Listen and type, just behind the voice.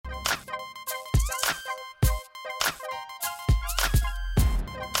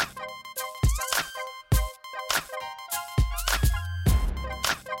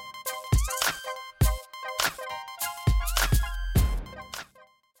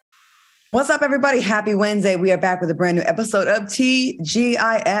What's up, everybody? Happy Wednesday. We are back with a brand new episode of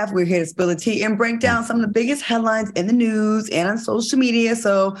TGIF. We're here to spill the tea and break down some of the biggest headlines in the news and on social media.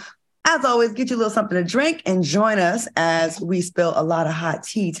 So, as always, get you a little something to drink and join us as we spill a lot of hot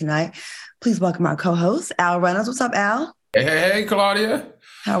tea tonight. Please welcome our co-host, Al Reynolds. What's up, Al? Hey, Claudia.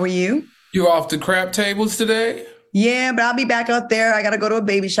 How are you? You off the crap tables today? Yeah, but I'll be back out there. I got to go to a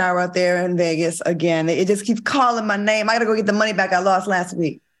baby shower out there in Vegas again. It just keeps calling my name. I got to go get the money back I lost last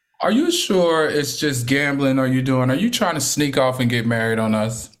week. Are you sure it's just gambling? Are you trying to sneak off and get married on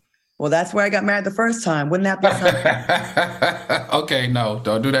us? Well, that's where I got married the first time. Wouldn't that be something? Okay, no,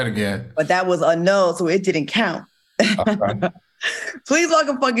 don't do that again. But that was a no, so it didn't count. Okay. Please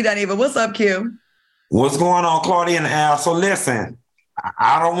welcome Funky Dineva. What's up, Q? What's going on, Claudia and Al? So listen,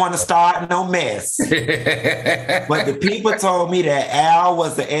 I don't want to start no mess. But the people told me that Al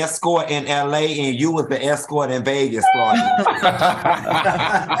was the escort in LA and you was the escort in Vegas, Claudia.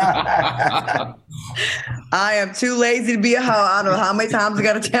 I am too lazy to be a hoe. I don't know how many times I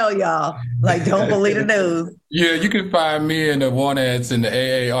got to tell y'all. Like, don't believe the news. Yeah, you can find me in the one ads in the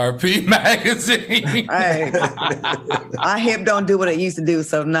AARP magazine. Hey, our hip don't do what it used to do,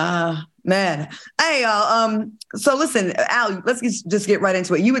 so nah. Man. Hey, y'all. So listen, Al, let's just get right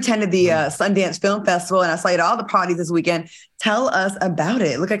into it. You attended the Sundance Film Festival, and I saw you at all the parties this weekend. Tell us about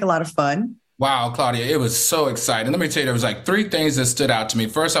it. It looked like a lot of fun. Wow, Claudia, it was so exciting. Let me tell you, there was like three things that stood out to me.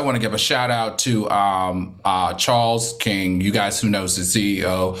 First, I want to give a shout out to Charles King, you guys who knows the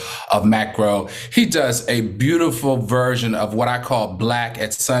CEO of Macro. He does a beautiful version of what I call Black at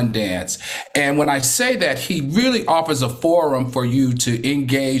Sundance. And when I say that, he really offers a forum for you to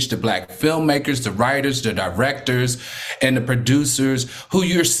engage the Black filmmakers, the writers, the directors, and the producers who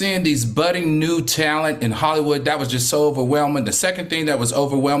you're seeing these budding new talent in Hollywood. That was just so overwhelming. The second thing that was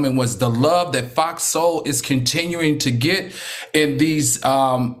overwhelming was the love that Fox Soul is continuing to get in these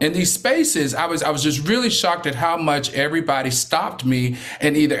spaces. I was just really shocked at how much everybody stopped me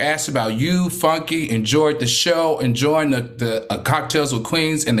and either asked about you, Funky, enjoyed the show, enjoying the Cocktails with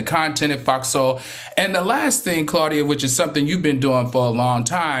Queens and the content at Fox Soul. And the last thing, Claudia, which is something you've been doing for a long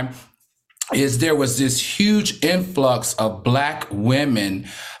time, is there was this huge influx of Black women,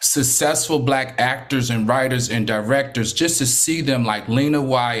 successful Black actors and writers and directors, just to see them, like Lena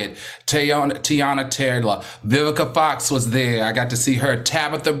Wyatt, Tiana Taylor, Vivica Fox was there. I got to see her,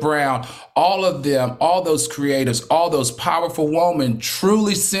 Tabitha Brown, all of them, all those creators, all those powerful women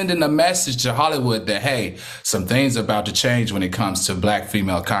truly sending a message to Hollywood that, hey, some things are about to change when it comes to Black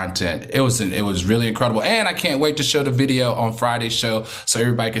female content. It was really incredible. And I can't wait to show the video on Friday's show so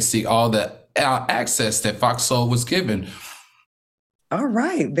everybody can see all the access that Fox Soul was given. All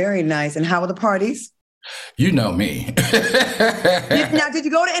right. Very nice. And how were the parties? You know me. Now, did you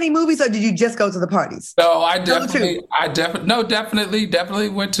go to any movies or did you just go to the parties? No, definitely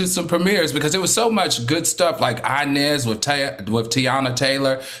went to some premieres because there was so much good stuff, like Inez with Tiana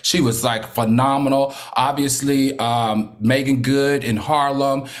Taylor. She was like phenomenal. Obviously, Megan Good in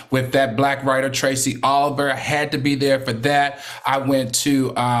Harlem with that Black writer, Tracy Oliver, had to be there for that. I went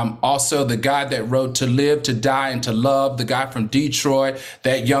to also the guy that wrote To Live, To Die, and To Love, the guy from Detroit,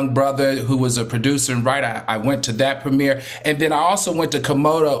 that young brother who was a producer and writer. I went to that premiere. And then I also went to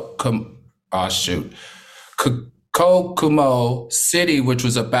Kokomo City, which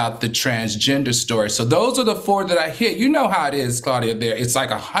was about the transgender story. So those are the four that I hit. You know how it is, Claudia, there. It's like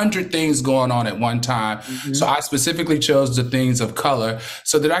 100 things going on at one time. Mm-hmm. So I specifically chose the things of color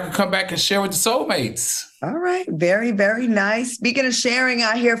so that I could come back and share with the soulmates. All right. Very, very nice. Speaking of sharing,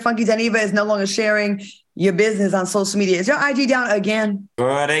 I hear Funky Dineva is no longer sharing your business on social media. Is your IG down again?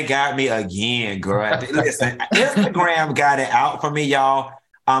 Girl, they got me again, girl. Listen, Instagram got it out for me, y'all.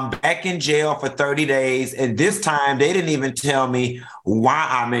 I'm back in jail for 30 days. And this time, they didn't even tell me why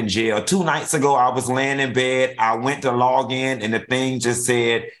I'm in jail. 2 nights ago, I was laying in bed. I went to log in, and the thing just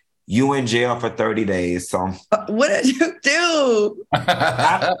said, you in jail for 30 days. So what did you do?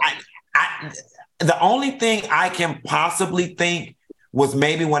 The only thing I can possibly think was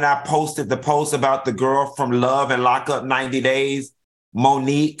maybe when I posted the post about the girl from Love and Lock Up 90 Days,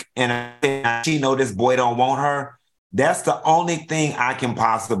 Monique, and she know this boy don't want her. That's the only thing I can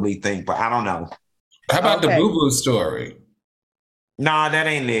possibly think, but I don't know. How about the boo-boo story? Nah, that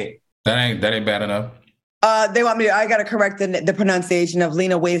ain't it. That ain't bad enough. They want me to, I got to correct the pronunciation of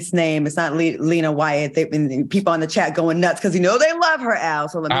Lena Wyatt's name. It's not Lena Wyatt. People on the chat going nuts because they love her, Al.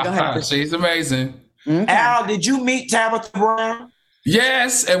 So let me go ahead. She's amazing. Okay. Al, did you meet Tabitha Brown?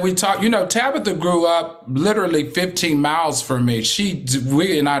 Yes, and we talked, Tabitha grew up literally 15 miles from me.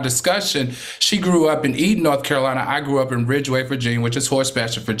 We in our discussion, she grew up in Eden, North Carolina. I grew up in Ridgeway, Virginia, which is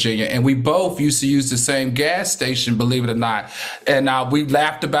Horsepasture, Virginia. And we both used to use the same gas station, believe it or not. And we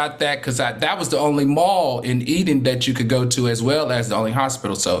laughed about that because that was the only mall in Eden that you could go to, as well as the only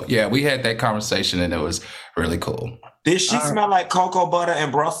hospital. So yeah, we had that conversation and it was really cool. Did she smell like cocoa butter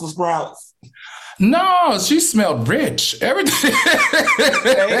and Brussels sprouts? No, she smelled rich. Everything.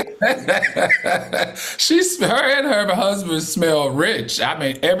 Her and her husband smelled rich. I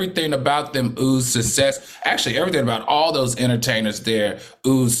mean, everything about them oozed success. Actually, everything about all those entertainers there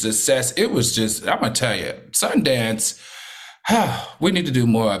oozed success. It was just, I'm going to tell you, Sundance, we need to do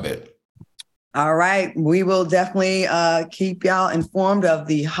more of it. All right. We will definitely keep y'all informed of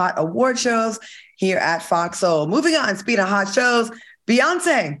the hot award shows here at Fox Soul. Moving on, speaking of hot shows,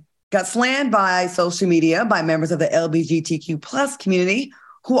 Beyoncé got slammed by social media by members of the LGBTQ plus community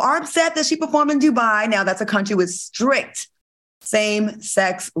who are upset that she performed in Dubai. Now, that's a country with strict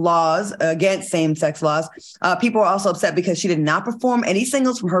same-sex laws, against same-sex laws. People are also upset because she did not perform any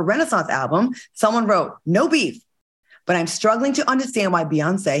singles from her Renaissance album. Someone wrote, "No beef, but I'm struggling to understand why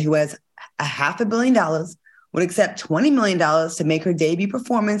Beyoncé, who has $500 million, would accept $20 million to make her debut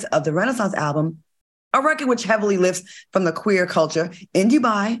performance of the Renaissance album, a record which heavily lifts from the queer culture in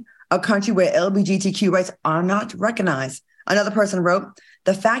Dubai, a country where LGBTQ rights are not recognized." Another person wrote,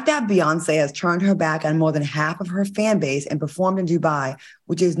 "The fact that Beyoncé has turned her back on more than half of her fan base and performed in Dubai,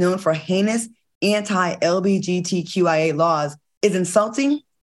 which is known for heinous anti-LGBTQIA laws, is insulting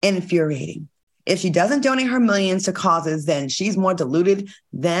and infuriating. If she doesn't donate her millions to causes, then she's more deluded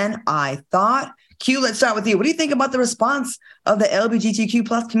than I thought." Q, let's start with you. What do you think about the response of the LGBTQ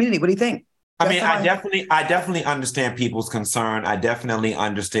plus community? What do you think? I mean, I definitely understand people's concern. I definitely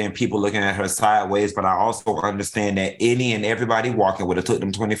understand people looking at her sideways, but I also understand that any and everybody walking would have took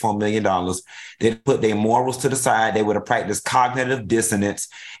them $24 million. They'd put their morals to the side. They would have practiced cognitive dissonance,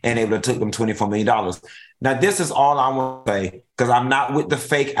 and they would have took them $24 million. Now, this is all I want to say, because I'm not with the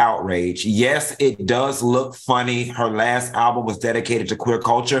fake outrage. Yes, it does look funny. Her last album was dedicated to queer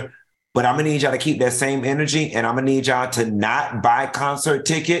culture, but I'm going to need y'all to keep that same energy, and I'm going to need y'all to not buy concert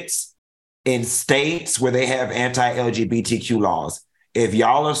tickets in states where they have anti-LGBTQ laws. If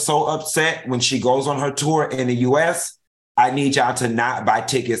y'all are so upset when she goes on her tour in the US, I need y'all to not buy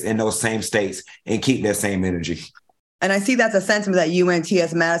tickets in those same states and keep that same energy. And I see that's a sentiment that you and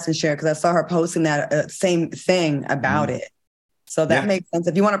T.S. Madison share, because I saw her posting that same thing about it. So that makes sense.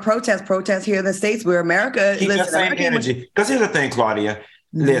 If you want to protest here in the States where America... Keep that same energy. Because here's the thing, Claudia.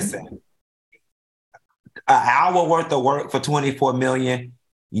 Listen, an hour worth of work for $24 million,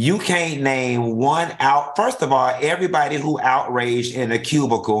 you can't name one out. First of all, everybody who outraged in a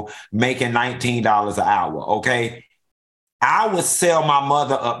cubicle making $19 an hour, okay? I would sell my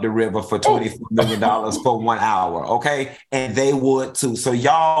mother up the river for $24 million for 1 hour, okay? And they would too. So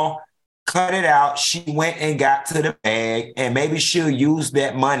y'all cut it out. She went and got to the bag, and maybe she'll use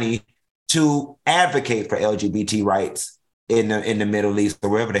that money to advocate for LGBT rights in the Middle East or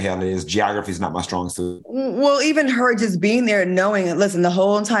wherever the hell it is. Geography is not my strong suit. Well, even her just being there, knowing, listen, the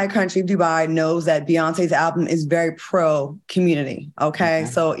whole entire country of Dubai knows that Beyonce's album is very pro-community, okay?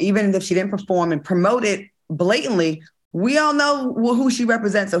 So even if she didn't perform and promote it blatantly, we all know who she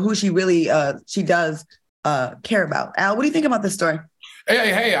represents or who she really, she does care about. Al, what do you think about this story?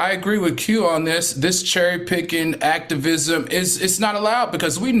 Hey, I agree with Q on this. This cherry picking activism it's not allowed,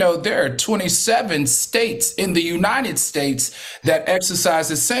 because we know there are 27 states in the United States that exercise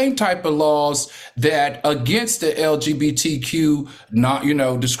the same type of laws that against the LGBTQ,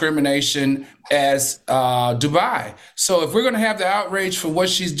 discrimination as Dubai. So if we're going to have the outrage for what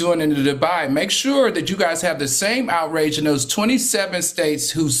she's doing in Dubai, make sure that you guys have the same outrage in those 27 states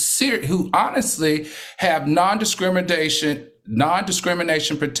who honestly have non-discrimination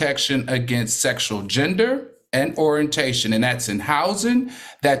protection against sexual gender and orientation. And that's in housing,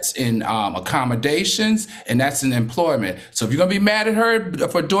 that's in accommodations, and that's in employment. So if you're going to be mad at her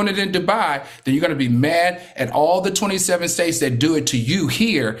for doing it in Dubai, then you're going to be mad at all the 27 states that do it to you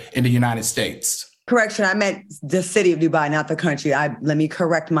here in the United States. Correction, I meant the city of Dubai, not the country. Let me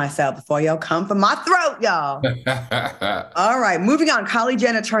correct myself before y'all come for my throat, y'all. All right, moving on. Kylie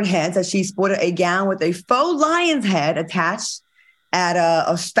Jenner turned heads as she sported a gown with a faux lion's head attached at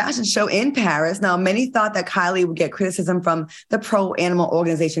a fashion show in Paris. Now, many thought that Kylie would get criticism from the pro-animal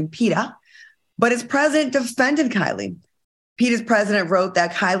organization PETA, but its president defended Kylie. PETA's president wrote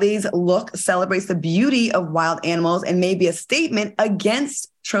that Kylie's look celebrates the beauty of wild animals and may be a statement against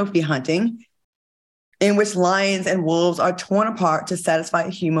trophy hunting, in which lions and wolves are torn apart to satisfy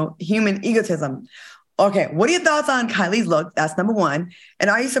human egotism. Okay, what are your thoughts on Kylie's look? That's number one. And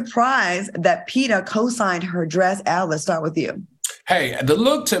are you surprised that PETA co-signed her dress? Al, let's start with you. Hey, the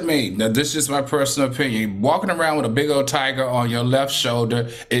look to me, now this is my personal opinion, walking around with a big old tiger on your left shoulder,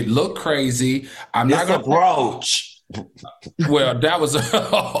 it looked crazy. I'm not going to brooch. Well, that was an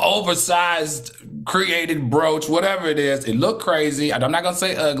oversized, created brooch, whatever it is. It looked crazy. I'm not going to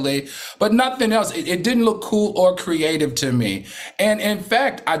say ugly, but nothing else. It didn't look cool or creative to me. And in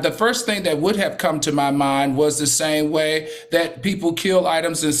fact, the first thing that would have come to my mind was the same way that people kill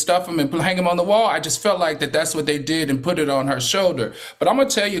items and stuff them and hang them on the wall. I just felt like that's what they did and put it on her shoulder. But I'm going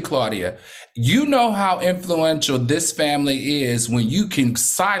to tell you, Claudia, you know how influential this family is when you can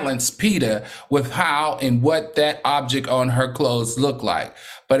silence PETA with how and what that object on her clothes look like.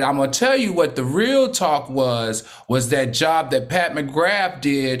 But I'm going to tell you what the real talk was that job that Pat McGrath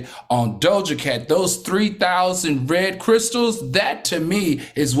did on Doja Cat, those 3,000 red crystals, that to me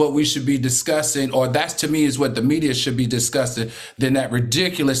is what we should be discussing, or that's to me is what the media should be discussing, than that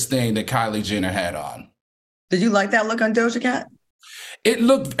ridiculous thing that Kylie Jenner had on. Did you like that look on Doja Cat? It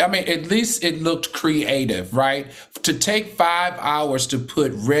looked, at least it looked creative, right? To take 5 hours to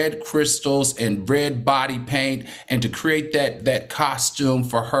put red crystals and red body paint and to create that costume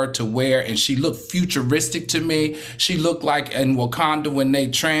for her to wear. And she looked futuristic to me. She looked like in Wakanda when they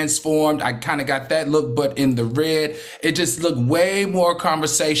transformed. I kind of got that look, but in the red, it just looked way more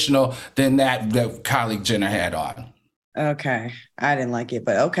conversational than that Kylie Jenner had on. Okay. I didn't like it,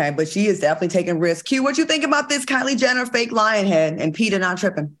 but okay. But she is definitely taking risks. Q, what you think about this Kylie Jenner fake lion head and PETA not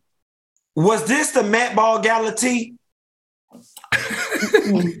tripping? Was this the Met Ball Gala tea?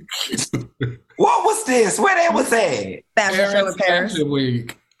 What was this? Where they was at? Fashion show in Paris.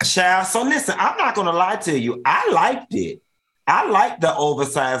 Week. Child, so listen, I'm not going to lie to you. I liked it. I liked the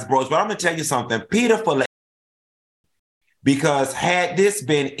oversized brooch, but I'm going to tell you something. PETA for because had this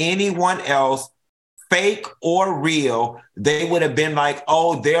been anyone else, fake or real, they would have been like,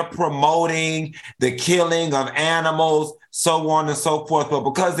 oh, they're promoting the killing of animals, so on and so forth. But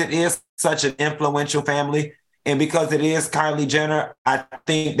because it is such an influential family, and because it is Kylie Jenner, I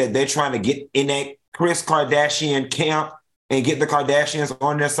think that they're trying to get in that Kris Kardashian camp and get the Kardashians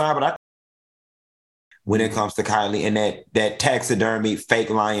on their side. But when it comes to Kylie and that taxidermy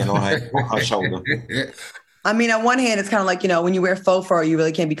fake lion on her shoulder. I mean, on one hand, it's kind of like, when you wear faux fur, you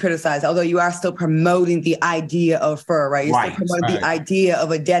really can't be criticized, although you are still promoting the idea of fur, right? You're still promoting the idea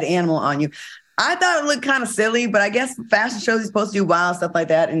of a dead animal on you. I thought it looked kind of silly, but I guess fashion shows are supposed to do wild stuff like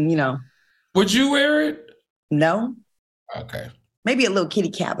that. And, Would you wear it? No. Okay. Maybe a little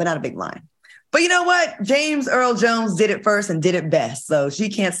kitty cat, but not a big lion. But you know what? James Earl Jones did it first and did it best. So she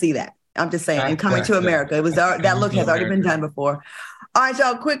can't see that. I'm just saying. And Coming to America, it was that look has already been done before. All right,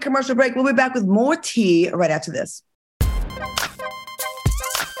 y'all, quick commercial break. We'll be back with more tea right after this.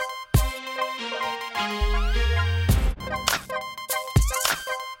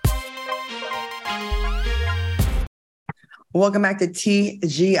 Welcome back to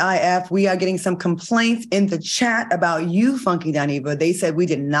TGIF. We are getting some complaints in the chat about you, Funky Dineva. They said we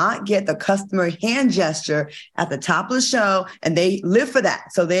did not get the customer hand gesture at the top of the show, and they live for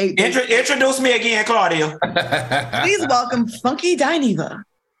that. So they introduce me again, Claudia. Please welcome Funky Dineva.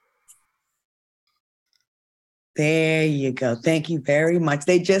 There you go. Thank you very much.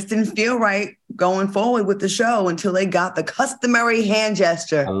 They just didn't feel right going forward with the show until they got the customary hand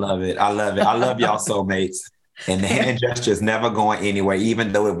gesture. I love it. I love y'all soulmates. And the hand gesture is never going anywhere,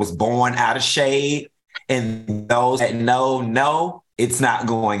 even though it was born out of shade. And those that know, it's not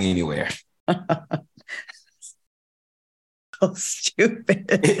going anywhere. So stupid.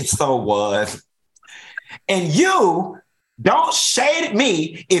 It so was. And you don't shade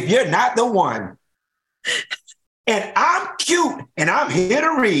me if you're not the one. And I'm cute and I'm here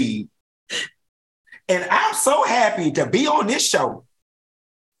to read. And I'm so happy to be on this show.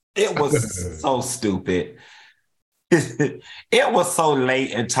 It was so stupid. It was so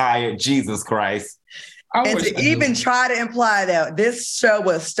late and tired. Jesus Christ. And to even try to imply that this show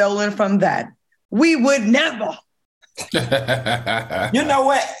was stolen from that, we would never. You know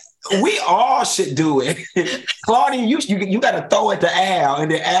what? We all should do it. Claudia, you got to throw it to Al,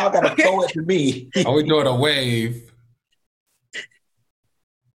 and then Al got to throw it to me. Are we doing a wave?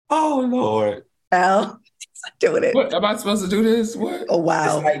 Oh, Lord. Al, doing it. What, am I supposed to do this? What? Oh,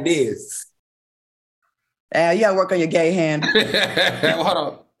 wow. It's like this. Al, you got to work on your gay hand. Hold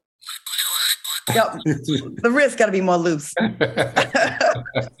on. Yep. The wrist got to be more loose. All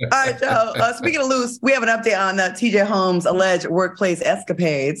right, y'all. Speaking of loose, we have an update on TJ Holmes' alleged workplace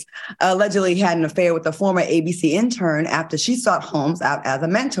escapades. Allegedly had an affair with a former ABC intern after she sought Holmes out as a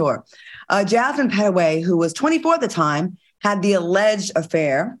mentor. Jasmine Petaway, who was 24 at the time, had the alleged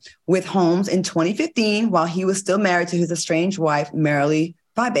affair with Holmes in 2015 while he was still married to his estranged wife, Marilee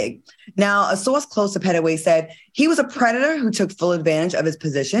Feibig. Now, a source close to Pettaway said he was a predator who took full advantage of his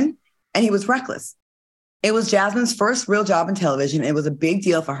position, and he was reckless. It was Jasmine's first real job in television. It was a big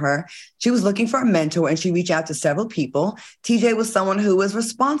deal for her. She was looking for a mentor, and she reached out to several people. TJ was someone who was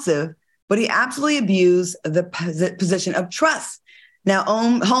responsive, but he absolutely abused the position of trust. Now,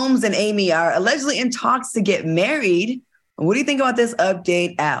 Holmes and Amy are allegedly in talks to get married. What do you think about this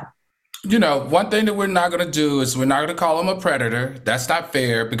update, Al? You know, one thing that we're not going to do is we're not going to call him a predator. That's not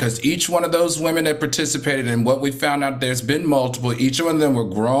fair, because each one of those women that participated in what we found out, there's been multiple. Each one of them were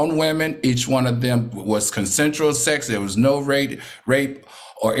grown women. Each one of them was consensual sex. There was no rape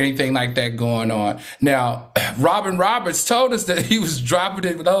or anything like that going on. Now, Robin Roberts told us that he was dropping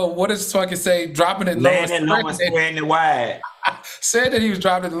it low. What does fucking say? Dropping it low and spreading it wide. Said that he was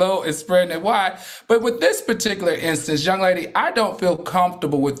dropping it low and spreading it wide. But with this particular instance, young lady, I don't feel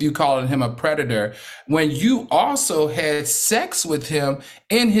comfortable with you calling him a predator when you also had sex with him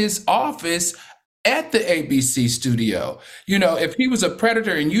in his office at the ABC studio. You know, if he was a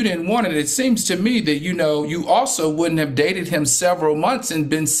predator and you didn't want it, it seems to me that, you know, you also wouldn't have dated him several months and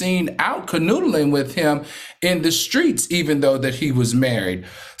been seen out canoodling with him in the streets, even though that he was married.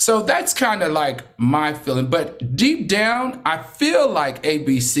 So that's kind of like my feeling. But deep down, I feel like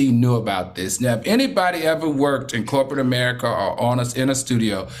ABC knew about this. Now, if anybody ever worked in corporate America or on us in a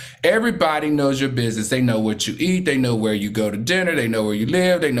studio, everybody knows your business. They know what you eat. They know where you go to dinner. They know where you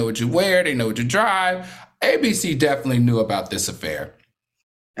live. They know what you wear. They know what you drive. ABC definitely knew about this affair.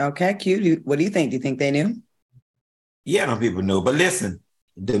 Okay, Q. What do you think? Do you think they knew? Yeah, no, people knew. But listen,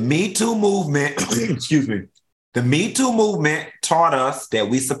 the Me Too movement, excuse me, the Me Too movement taught us that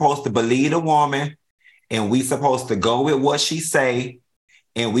we supposed to believe a woman, and we supposed to go with what she say,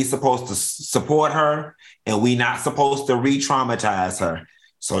 and we supposed to support her, and we not supposed to re-traumatize her.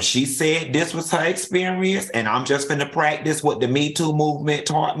 So she said this was her experience, and I'm just going to practice what the Me Too movement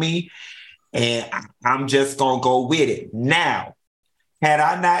taught me, and I'm just going to go with it. Now, had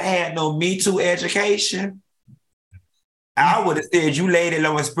I not had no Me Too education, I would have said you laid it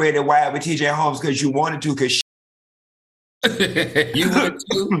low and spread it wide with TJ Holmes because you wanted to, because you would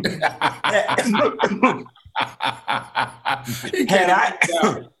too. had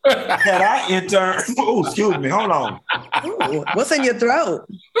I interned, oh, excuse me, hold on. Ooh, what's in your throat?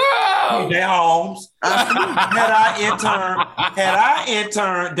 TJ Holmes. Had I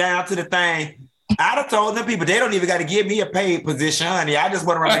interned down to the thing, I'd have told them people they don't even got to give me a paid position, honey. I just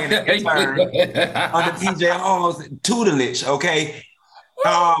want to remain an intern under TJ Holmes' tutelage, okay?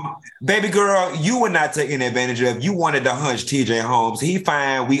 Baby girl, you were not taking advantage of. You wanted to hunch TJ Holmes. He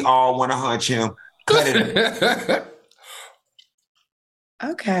fine. We all want to hunch him. Cut it.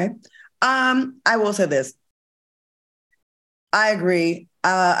 Okay. I will say this. I agree.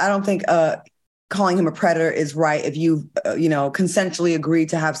 I don't think calling him a predator is right if you, consensually agreed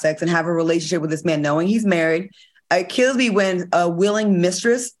to have sex and have a relationship with this man knowing he's married. It kills me when a willing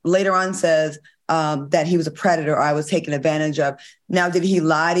mistress later on says that he was a predator or I was taken advantage of. Now, did he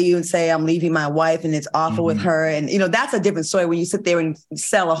lie to you and say, I'm leaving my wife and it's awful with her? And, that's a different story. When you sit there and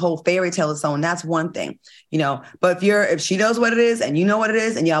sell a whole fairy tale to someone, that's one thing, but if she knows what it is and you know what it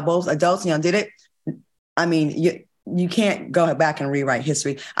is and y'all both adults and y'all did it, I mean, you can't go back and rewrite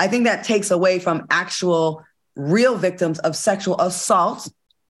history. I think that takes away from actual real victims of sexual assault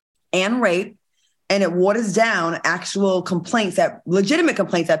and rape. And it waters down actual legitimate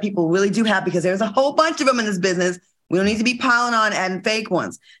complaints that people really do have, because there's a whole bunch of them in this business. We don't need to be piling on adding fake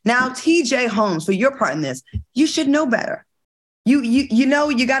ones. Now, TJ Holmes, for your part in this, you should know better. If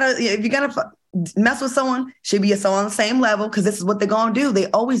you gotta mess with someone, should be someone on the same level, because this is what they're gonna do. They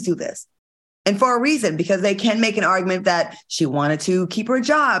always do this. And for a reason, because they can make an argument that she wanted to keep her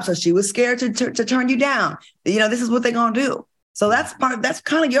job, so she was scared to turn you down. This is what they're gonna do. So that's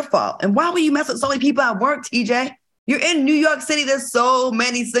kind of your fault. And why would you mess with so many people at work, TJ? You're in New York City. There's so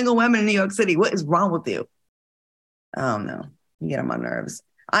many single women in New York City. What is wrong with you? I don't know. You get on my nerves.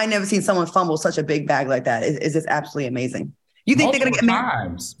 I never seen someone fumble such a big bag like that. It's just absolutely amazing. You think they're going to get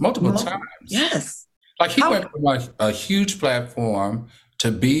married? Multiple times. Yes. Like he went from a huge platform to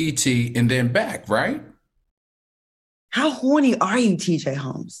BET and then back, right? How horny are you, TJ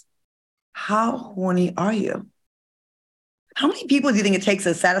Holmes? How horny are you? How many people do you think it takes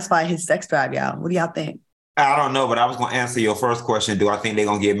to satisfy his sex drive, y'all? What do y'all think? I don't know, but I was going to answer your first question. Do I think they're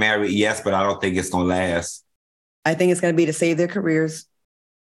going to get married? Yes, but I don't think it's going to last. I think it's going to be to save their careers.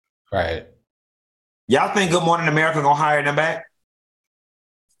 Right. Y'all think Good Morning America going to hire them back?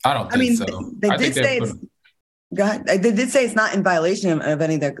 I don't think so. They did say Go ahead. They did say it's not in violation of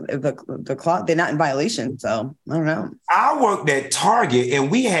any of the clause. They're not in violation. So I don't know. I worked at Target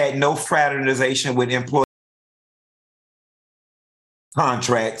and we had no fraternization with employee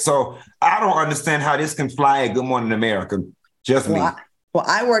contract. So I don't understand how this can fly at Good Morning America. Just me.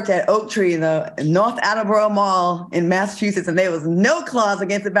 I worked at Oak Tree in the North Attleboro Mall in Massachusetts, and there was no clause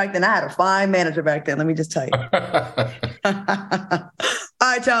against it back then. I had a fine manager back then. Let me just tell you. All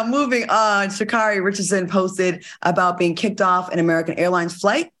right, y'all, moving on. Sha'Carri Richardson posted about being kicked off an American Airlines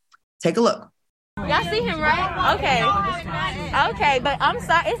flight. Take a look. Y'all see him, right? Okay, but I'm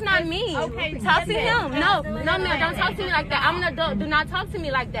sorry, it's not me. Okay, talk to him. No, don't talk to me like that. I'm an adult. Do not talk to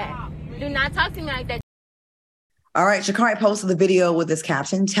me like that. Do not talk to me like that. All right, Sha'Carri posted the video with this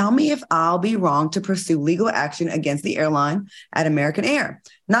caption, "Tell me if I'll be wrong to pursue legal action against the airline at American Air.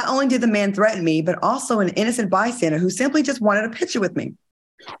 Not only did the man threaten me, but also an innocent bystander who simply just wanted a picture with me."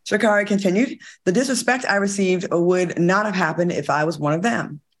 Sha'Carri continued, "The disrespect I received would not have happened if I was one of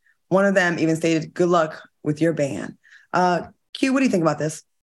them. One of them even stated, 'Good luck with your ban.'" Q, what do you think about this?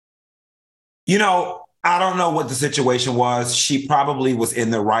 You know, I don't know what the situation was. She probably was in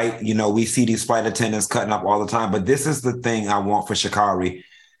the right. You know, we see these flight attendants cutting up all the time, but this is the thing I want for Sha'Carri.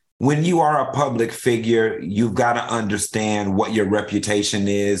 When you are a public figure, you've got to understand what your reputation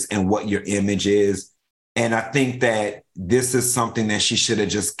is and what your image is. And I think that this is something that she should have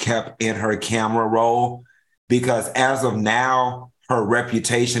just kept in her camera roll, because as of now, her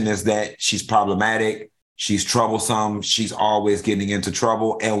reputation is that she's problematic. She's troublesome. She's always getting into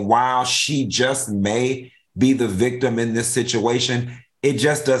trouble. And while she just may be the victim in this situation, it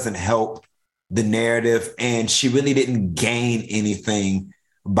just doesn't help the narrative. And she really didn't gain anything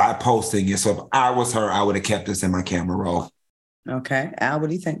by posting it. So if I was her, I would have kept this in my camera roll. Okay. Al, what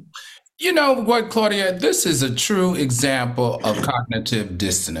do you think? You know what, Claudia? This is a true example of cognitive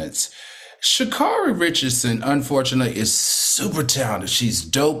dissonance. Sha'Carri Richardson, unfortunately, is super talented. She's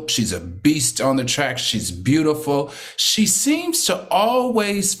dope. She's a beast on the track. She's beautiful. She seems to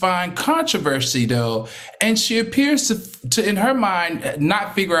always find controversy, though, and she appears to, in her mind,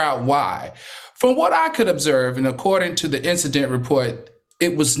 not figure out why. From what I could observe, and according to the incident report,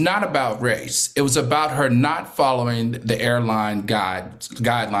 it was not about race. It was about her not following the airline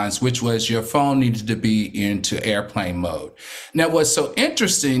guidelines, which was your phone needed to be into airplane mode. Now, what's so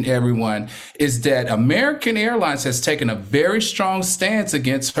interesting, everyone, is that American Airlines has taken a very strong stance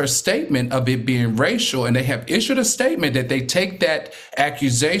against her statement of it being racial, and they have issued a statement that they take that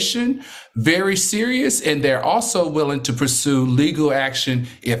accusation very serious, and they're also willing to pursue legal action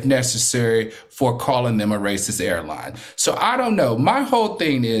if necessary for calling them a racist airline. So I don't know. My whole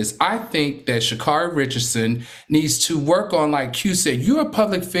thing is, I think that Sha'Carri Richardson needs to work on, like Q said, you're a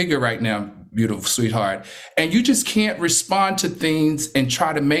public figure right now, beautiful sweetheart, and you just can't respond to things and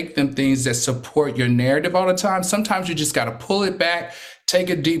try to make them things that support your narrative all the time. Sometimes you just got to pull it back, take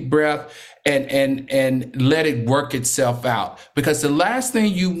a deep breath, and let it work itself out. Because the last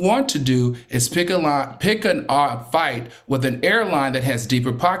thing you want to do is pick a fight with an airline that has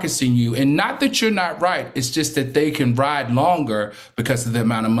deeper pockets than you. And not that you're not right, it's just that they can ride longer because of the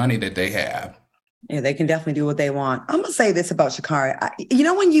amount of money that they have. Yeah, they can definitely do what they want. I'm going to say this about Sha'Carri. You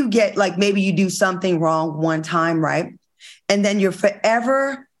know, when you get, like, maybe you do something wrong one time, right? And then you're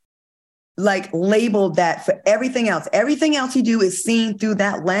forever like labeled that for everything else. Everything else you do is seen through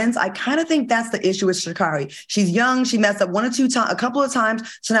that lens. I kind of think that's the issue with Sha'Carri. She's young. She messed up a couple of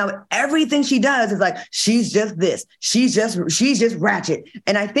times. So now everything she does is like, she's just this. She's just ratchet.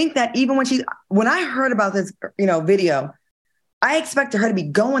 And I think that even when I heard about this, video, I expected her to be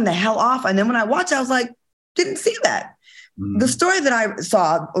going the hell off. And then when I watched, I was like, didn't see that. Mm-hmm. The story that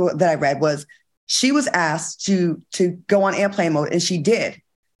I read was she was asked to go on airplane mode, and she did.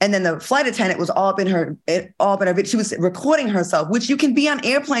 And then the flight attendant was all up in her video. She was recording herself, which you can be on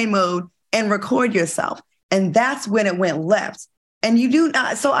airplane mode and record yourself. And that's when it went left. And you do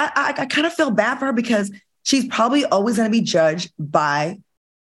not. So I kind of feel bad for her, because she's probably always going to be judged by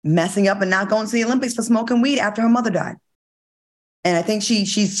messing up and not going to the Olympics for smoking weed after her mother died. And I think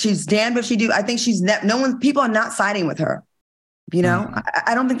she's damned if she do. I think people are not siding with her. Mm-hmm.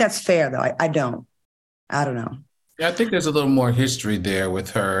 I don't think that's fair, though. I don't know. Yeah, I think there's a little more history there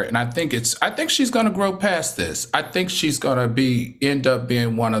with her, and I think she's going to grow past this. I think she's going to end up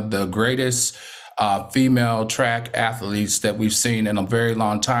being one of the greatest female track athletes that we've seen in a very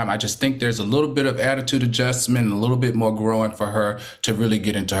long time. I just think there's a little bit of attitude adjustment and a little bit more growing for her to really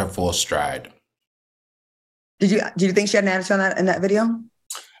get into her full stride. Did you think she had an attitude in that video?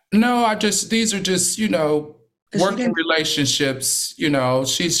 No, these are just, working relationships, you know,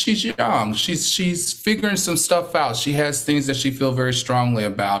 she's young. She's figuring some stuff out. She has things that she feels very strongly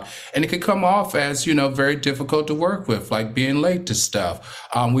about. And it could come off as, you know, very difficult to work with, like being late to stuff.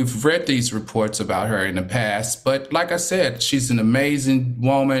 We've read these reports about her in the past, but like I said, she's an amazing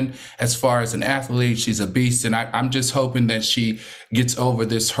woman as far as an athlete. She's a beast. And I'm just hoping that she gets over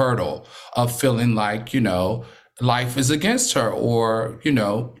this hurdle of feeling like, you know, life is against her, or, you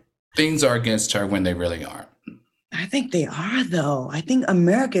know, things are against her when they really aren't. I think they are, though. I think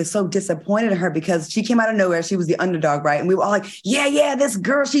America is so disappointed in her because she came out of nowhere. She was the underdog, right? And we were all like, yeah, this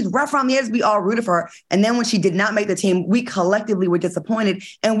girl, she's rough around the edges. We all rooted for her. And then when she did not make the team, we collectively were disappointed.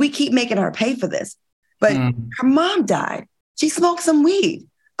 And we keep making her pay for this. But her mom died. She smoked some weed.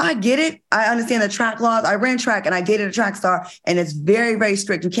 I get it. I understand the track laws. I ran track and I dated a track star. And it's very, very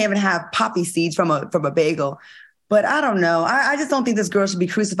strict. You can't even have poppy seeds from a bagel. But I don't know. I just don't think this girl should be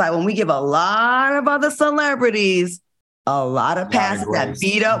crucified when we give a lot of other celebrities a lot of passes that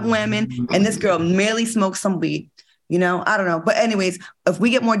beat up women. And this girl merely smoked some weed. You know, I don't know. But anyways, if we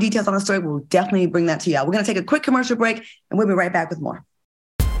get more details on the story, we'll definitely bring that to y'all. We're going to take a quick commercial break and we'll be right back with more.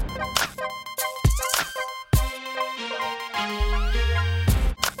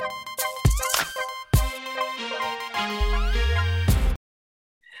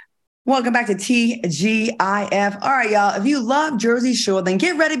 Welcome back to TGIF. All right, y'all. If you love Jersey Shore, then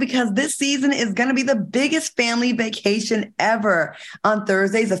get ready because this season is going to be the biggest family vacation ever. On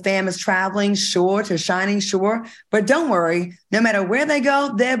Thursdays, the fam is traveling shore to Shining Shore. But don't worry, no matter where they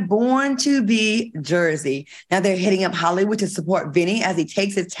go, they're born to be Jersey. Now they're hitting up Hollywood to support Vinny as he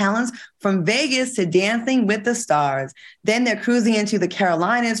takes his talents from Vegas to Dancing with the Stars. Then they're cruising into the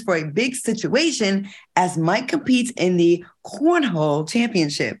Carolinas for a big situation as Mike competes in the Cornhole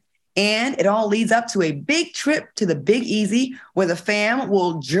Championship. And it all leads up to a big trip to the Big Easy, where the fam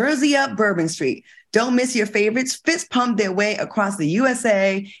will Jersey up Bourbon Street. Don't miss your favorites fist pump their way across the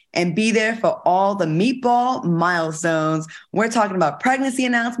USA and be there for all the meatball milestones. We're talking about pregnancy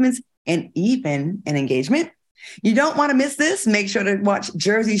announcements and even an engagement. You don't want to miss this. Make sure to watch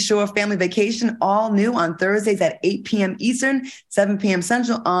Jersey Shore Family Vacation, all new on Thursdays at 8 p.m. Eastern, 7 p.m.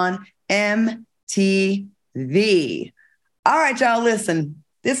 Central on MTV. All right, y'all, listen.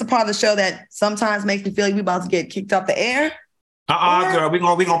 This is a part of the show that sometimes makes me feel like we're about to get kicked off the air. Girl, we're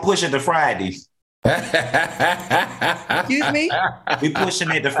gonna push it to Friday. Excuse me? We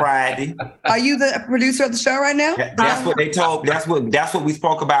pushing it to Friday. Are you the producer of the show right now? That's what they told. That's what we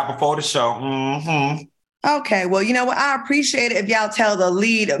spoke about before the show. Mm-hmm. Okay, well, you know what? I appreciate it if y'all tell the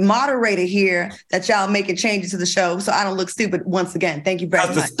lead moderator here that y'all making changes to the show so I don't look stupid once again. Thank you very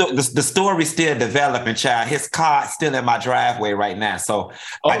much. The story's still developing, child. His car's still in my driveway right now. So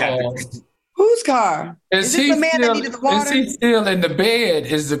I got whose car? Is this the man that needed the water? Is he still in the bed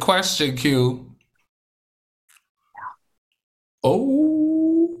is the question, Q.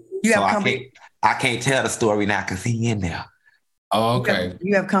 Oh. You have company? I can't tell the story now because he in there. Oh, okay.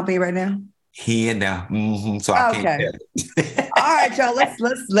 You have company right now? He in there. Mm-hmm. So I can't tell it. All right, y'all.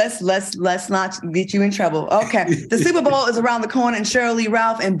 Let's not get you in trouble. Okay. The Super Bowl is around the corner, and Shirley,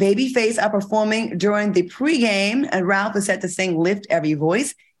 Ralph, and Babyface are performing during the pregame. And Ralph is set to sing "Lift Every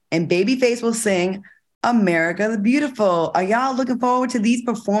Voice," and Babyface will sing "America the Beautiful." Are y'all looking forward to these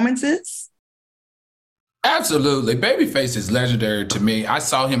performances? Absolutely. Babyface is legendary to me. I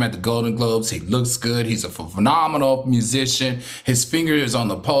saw him at the Golden Globes. He looks good. He's a phenomenal musician. His finger is on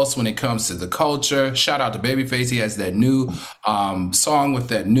the pulse when it comes to the culture. Shout out to Babyface. He has that new song with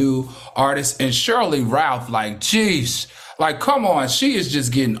that new artist. And Shirley Ralph, like, geez, like, come on. She is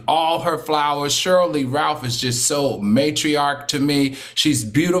just getting all her flowers. Shirley Ralph is just so matriarch to me. She's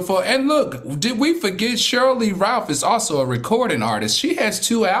beautiful. And look, did we forget Shirley Ralph is also a recording artist? She has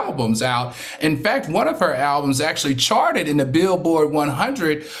 2 albums out. In fact, one of her albums actually charted in the Billboard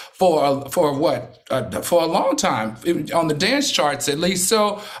 100 for a long time, on the dance charts at least.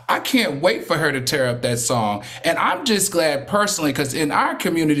 So I can't wait for her to tear up that song. And I'm just glad personally, because in our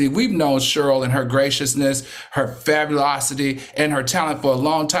community, we've known Cheryl and her graciousness, her fabulosity, and her talent for a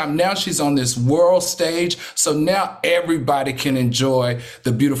long time. Now she's on this world stage. So now everybody can enjoy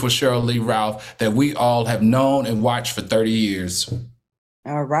the beautiful Cheryl Lee Ralph that we all have known and watched for 30 years.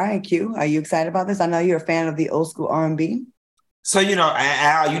 All right, Q. Are you excited about this? I know you're a fan of the old school R&B. So, you know,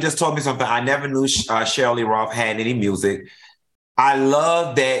 Al, you just told me something. I never knew Cheryl Lee Ralph had any music. I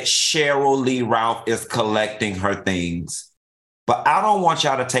love that Cheryl Lee Ralph is collecting her things. But I don't want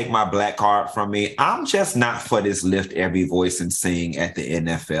y'all to take my black card from me. I'm just not for this lift every voice and sing at the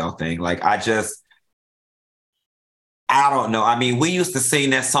NFL thing. Like, I don't know. I mean, we used to sing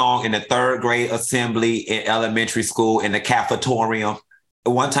that song in the 3rd grade assembly in elementary school in the cafetorium.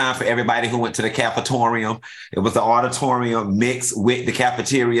 one time for everybody who went to the cafetorium. It was the auditorium mixed with the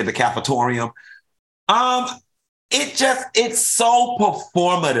cafeteria, the cafetorium. It's so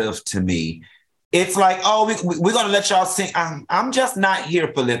performative to me. It's like, oh, we're gonna let y'all sing. I'm just not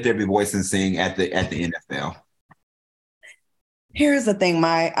here for Lift Every Voice and Sing at the NFL. Here's the thing,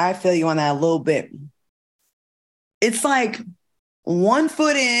 I feel you on that a little bit. It's like 1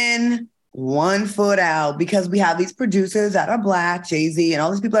 foot in, 1 foot out, because we have these producers that are Black, Jay-Z, and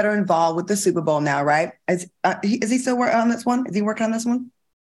all these people that are involved with the Super Bowl now, right? Is he still working on this one? Is he working on this one?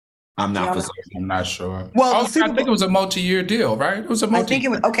 I'm not sure. Well, I think it was a multi-year deal, right? It was a multi-year. I think it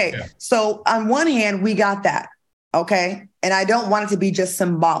was, okay. Yeah. So on one hand, we got that, okay? And I don't want it to be just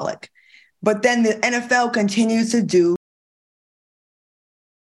symbolic. But then the NFL continues to do,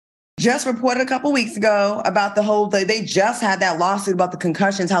 just reported a couple weeks ago about the whole, they just had that lawsuit about the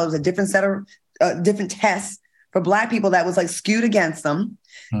concussions, how it was a different set of different tests for Black people that was like skewed against them.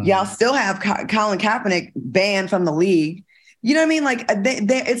 Mm-hmm. Y'all still have Colin Kaepernick banned from the league. You know what I mean? Like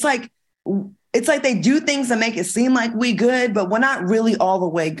it's like they do things to make it seem like we good, but we're not really all the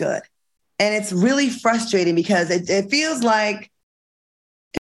way good. And it's really frustrating because it feels like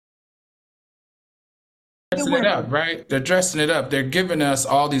dressing it up, right? They're dressing it up. They're giving us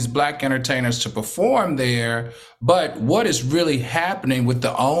all these Black entertainers to perform there. But what is really happening with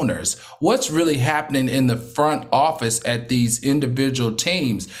the owners? What's really happening in the front office at these individual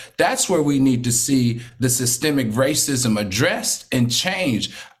teams? That's where we need to see the systemic racism addressed and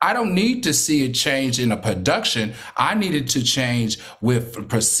changed. I don't need to see it change in a production. I need it to change with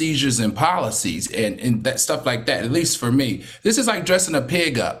procedures and policies and that stuff like that, at least for me. This is like dressing a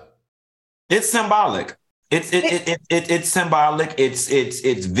pig up. It's symbolic. It's symbolic.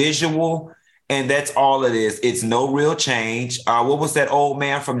 It's visual, and that's all it is. It's no real change. What was that old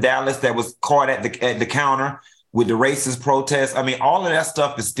man from Dallas that was caught at the counter with the racist protests? I mean, all of that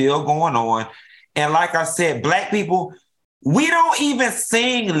stuff is still going on. And like I said, Black people, we don't even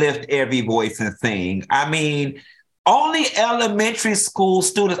sing Lift Every Voice and Sing. I mean, only elementary school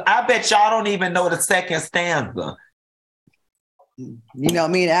students. I bet y'all don't even know the second stanza. You know,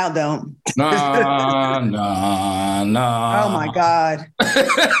 me and Al don't. No. Oh my God.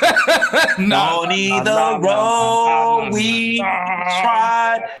 On either road we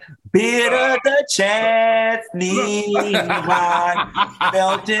tried, bitter the chestnut ride,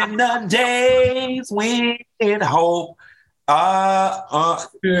 felt in the days when hope.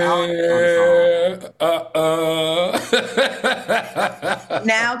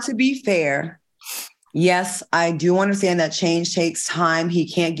 Now, to be fair, yes, I do understand that change takes time. He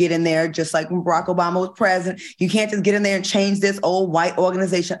can't get in there just like when Barack Obama was president. You can't just get in there and change this old white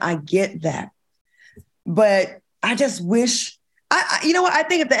organization. I get that. But I just wish, you know what? I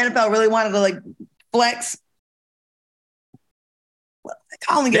think if the NFL really wanted to like flex,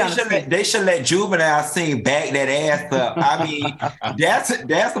 they should let Juvenile sing Back That Ass Up. I mean,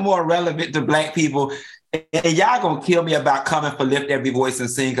 that's more relevant to Black people. And y'all gonna kill me about coming for Lift Every Voice and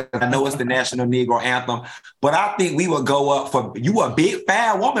Sing, because I know it's the National Negro Anthem, but I think we would go up for, you a big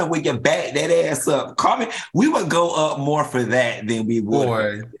fat woman with your Back That Ass Up. We would go up more for that than we would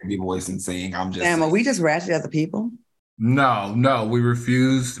Lift Every Voice and Sing. I'm just Damn, are we just ratchet as a people? No, we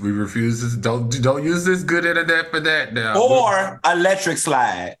refuse. We refuse this. Don't use this good internet for that now. Or electric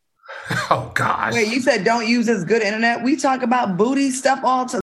slide. Oh gosh. Wait, you said don't use this good internet? We talk about booty stuff all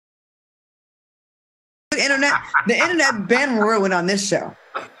the internet been ruined on this show.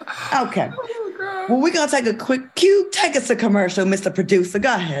 Okay. Well, we're gonna take a quick cue. Take us to commercial, Mr. Producer.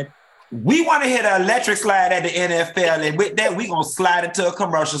 Go ahead. We want to hit an electric slide at the NFL, and with that, we're gonna slide into a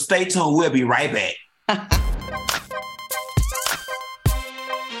commercial. Stay tuned. We'll be right back.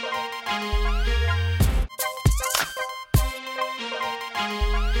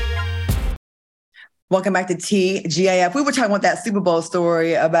 Welcome back to TGIF. We were talking about that Super Bowl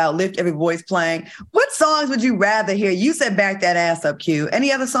story about Lift Every Voice playing. What songs would you rather hear? You said Back That Ass Up, Q.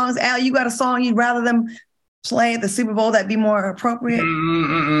 Any other songs? Al, you got a song you'd rather them play at the Super Bowl that'd be more appropriate?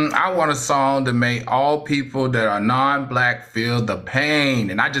 I want a song to make all people that are non-Black feel the pain.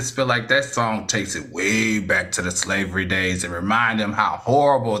 And I just feel like that song takes it way back to the slavery days and remind them how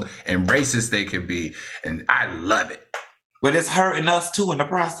horrible and racist they could be. And I love it. But it's hurting us too in the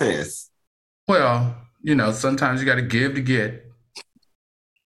process. Well, you know, sometimes you got to give to get.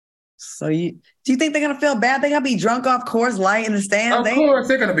 So do you think they're going to feel bad? They're going to be drunk off Coors Light in the stands? Of course,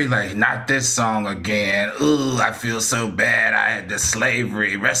 they're going to be like, not this song again. Ooh, I feel so bad. I had the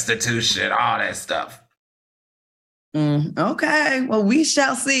slavery, restitution, all that stuff. Okay. Well, we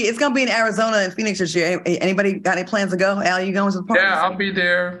shall see. It's going to be in Arizona and Phoenix this year. Anybody got any plans to go? Al, you going to the party? Yeah, I'll be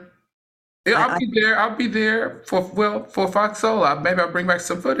there. Yeah, I'll be there. I'll be there for Fox Soul. Maybe I'll bring back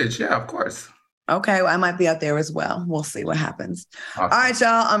some footage. Yeah, of course. Okay, well, I might be out there as well. We'll see what happens. Awesome. All right,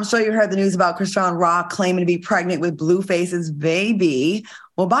 y'all. I'm sure you heard the news about Chrisean Rock claiming to be pregnant with Blueface's baby.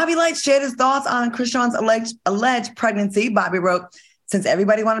 Well, Bobby Light shared his thoughts on Chrisean's alleged pregnancy. Bobby wrote, "Since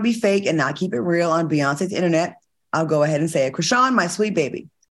everybody want to be fake and not keep it real on Beyonce's internet, I'll go ahead and say it. Chrisean, my sweet baby,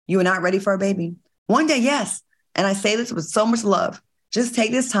 you are not ready for a baby. One day, yes. And I say this with so much love. Just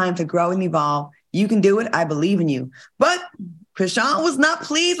take this time to grow and evolve. You can do it. I believe in you." But Chrisean was not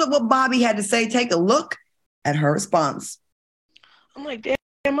pleased with what Bobby had to say. Take a look at her response. I'm like,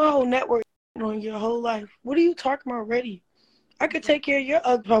 damn, my whole network on your whole life. What are you talking about already? I could take care of your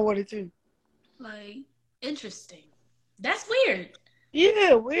other if I wanted to. Like, interesting. That's weird.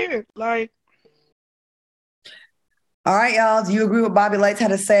 Yeah, weird. Like, all right, y'all. Do you agree with Bobby Lights had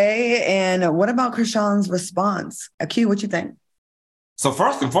to say? And what about Chrisean's response? Q, what you think? So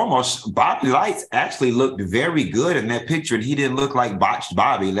first and foremost, Bobby Lights actually looked very good in that picture, and he didn't look like botched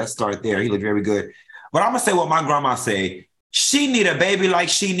Bobby. Let's start there. He looked very good. But I'm gonna say what my grandma said. She need a baby like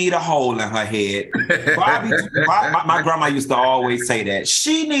she need a hole in her head. My grandma used to always say that.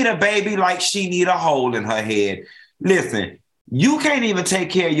 She need a baby like she need a hole in her head. Listen, you can't even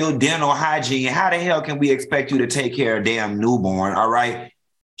take care of your dental hygiene. How the hell can we expect you to take care of a damn newborn, all right?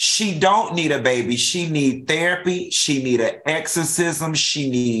 She don't need a baby. She need therapy. She need an exorcism. She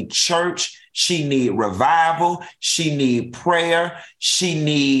need church. She need revival. She need prayer. She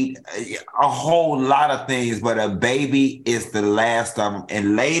need a whole lot of things, but a baby is the last of them.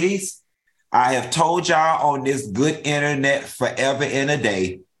 And ladies, I have told y'all on this good internet forever and a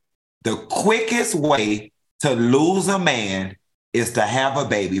day, the quickest way to lose a man is to have a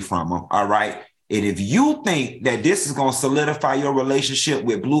baby from him, all right? And if you think that this is going to solidify your relationship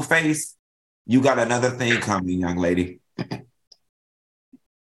with Blueface, you got another thing coming, young lady.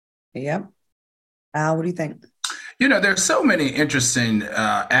 Yep. Al, what do you think? You know, there's so many interesting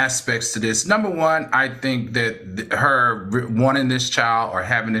aspects to this. Number one, I think that her wanting this child or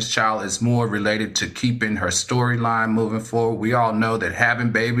having this child is more related to keeping her storyline moving forward. We all know that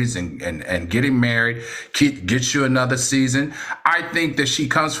having babies and getting married gets you another season. I think that she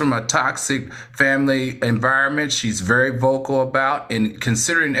comes from a toxic family environment. She's very vocal about, and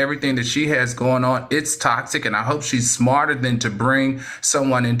considering everything that she has going on, it's toxic. And I hope she's smarter than to bring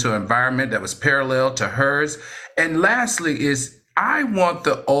someone into an environment that was parallel to hers. And lastly is, I want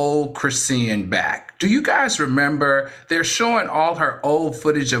the old Chrisean back. Do you guys remember? They're showing all her old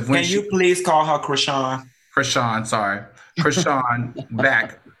footage of when Can you please call her Chrisean? Chrisean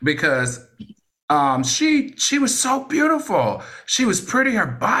back, because she was so beautiful. She was pretty. Her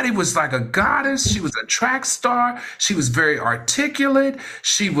body was like a goddess. She was a track star. She was very articulate.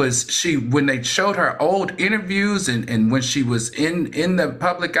 When they showed her old interviews and when she was in the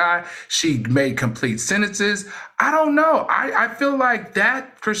public eye, she made complete sentences. I don't know. I feel like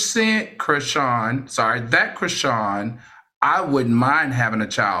that Chrisean, I wouldn't mind having a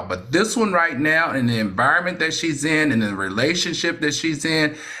child. But this one right now, in the environment that she's in, and the relationship that she's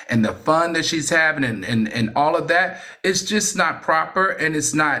in, and the fun that she's having, and all of that, it's just not proper, and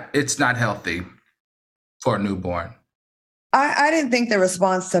it's not healthy for a newborn. I didn't think the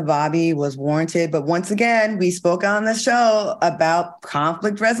response to Bobby was warranted, but once again, we spoke on the show about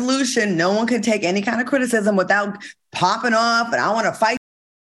conflict resolution. No one can take any kind of criticism without popping off, and I want to fight,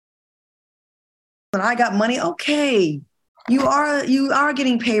 and I got money. Okay. You are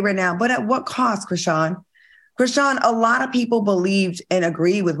getting paid right now, but at what cost, Chrisean? Chrisean, a lot of people believed and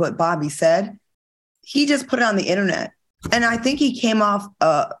agreed with what Bobby said. He just put it on the internet. And I think he came off,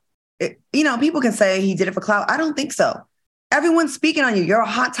 people can say he did it for clout. I don't think so. Everyone's speaking on you. You're a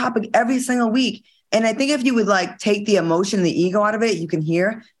hot topic every single week. And I think if you would take the emotion and the ego out of it, you can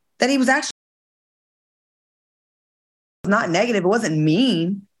hear that he was actually not negative. It wasn't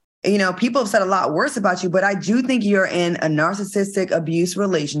mean. People have said a lot worse about you, but I do think you're in a narcissistic abuse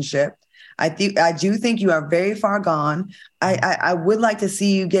relationship. I do think you are very far gone. I would like to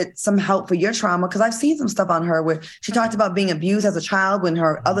see you get some help for your trauma, because I've seen some stuff on her where she talked about being abused as a child. When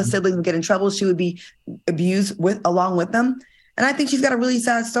her other siblings would get in trouble, she would be abused along with them. And I think she's got a really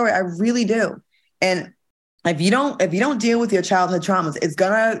sad story. I really do. And if you don't deal with your childhood traumas,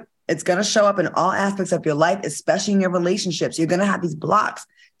 it's gonna show up in all aspects of your life, especially in your relationships. You're gonna have these blocks.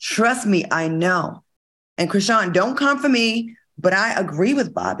 Trust me, I know. And Chrisean, don't come for me, but I agree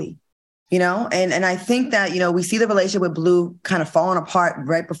with Bobby, and I think that, we see the relationship with Blue kind of falling apart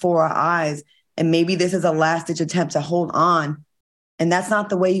right before our eyes. And maybe this is a last ditch attempt to hold on. And that's not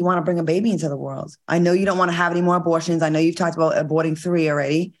the way you want to bring a baby into the world. I know you don't want to have any more abortions. I know you've talked about aborting 3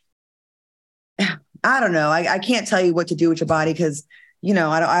 already. I don't know. I can't tell you what to do with your body, because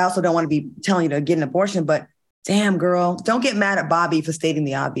I also don't want to be telling you to get an abortion, but damn, girl, don't get mad at Bobby for stating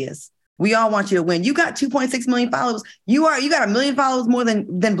the obvious. We all want you to win. You got 2.6 million followers. You got 1 million followers more than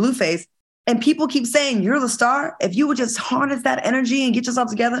Blueface. And people keep saying you're the star. If you would just harness that energy and get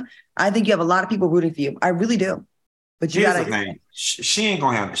yourself together, I think you have a lot of people rooting for you. I really do. But you Here's the thing. She ain't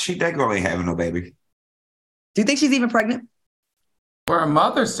gonna have. That girl ain't having no baby. Do you think she's even pregnant? Well, her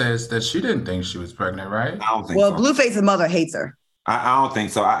mother says that she didn't think she was pregnant, right? I don't think so. Well, Blueface's mother hates her. I don't think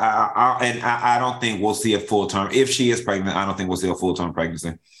so. I don't think we'll see a full term. If she is pregnant, I don't think we'll see a full term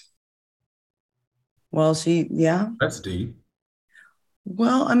pregnancy. Well, yeah. That's deep.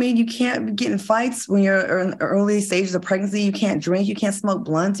 Well, I mean, you can't get in fights when you're in early stages of pregnancy. You can't drink. You can't smoke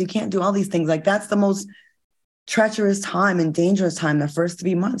blunts. You can't do all these things. Like, that's the most treacherous time and dangerous time, the first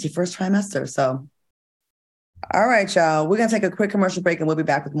 3 months, your first trimester. So, all right, y'all. We're going to take a quick commercial break and we'll be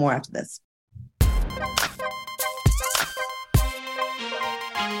back with more after this.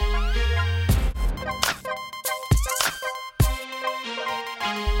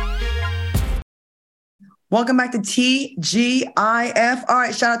 Welcome back to TGIF. All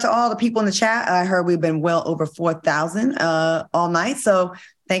right, shout out to all the people in the chat. I heard we've been well over 4,000 all night. So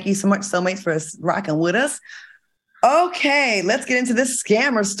thank you so much, soulmates, for rocking with us. Okay, let's get into this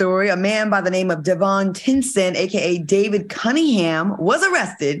scammer story. A man by the name of Devon Tinson, a.k.a. David Cunningham, was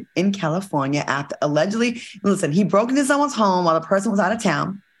arrested in California after allegedly, he broke into someone's home while the person was out of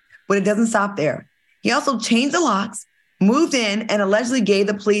town, but it doesn't stop there. He also changed the locks, moved in, and allegedly gave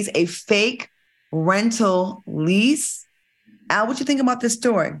the police a fake rental lease. Al, what you think about this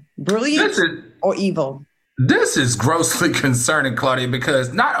story? Brilliant or evil? This is grossly concerning, Claudia,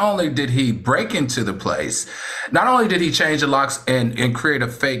 because not only did he break into the place, not only did he change the locks and create a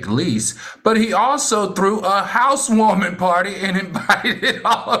fake lease, but he also threw a housewarming party and invited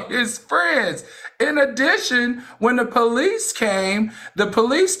all of his friends. In addition, when the police came, the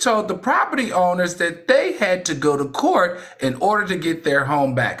police told the property owners that they had to go to court in order to get their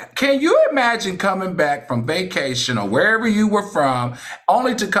home back. Can you imagine coming back from vacation or wherever you were from,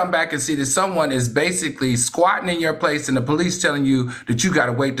 only to come back and see that someone is basically squatting in your place and the police telling you that you got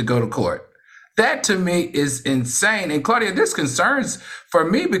to wait to go to court? That to me is insane. And Claudia, this concerns for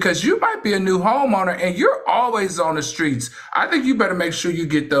me because you might be a new homeowner and you're always on the streets. I think you better make sure you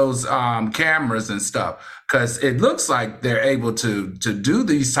get those cameras and stuff, because it looks like they're able to do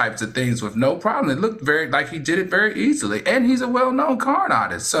these types of things with no problem. It looked very like he did it very easily. And he's a well-known con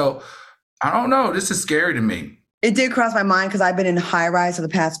artist. So I don't know. This is scary to me. It did cross my mind because I've been in high rise for the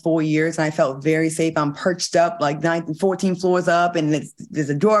past 4 years and I felt very safe. I'm perched up like 14 floors up and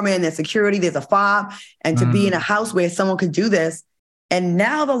there's a doorman, there's security, there's a fob. And to be in a house where someone could do this. And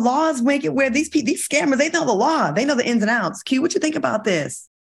now the laws make it where these scammers, they know the law. They know the ins and outs. Q, what you think about this?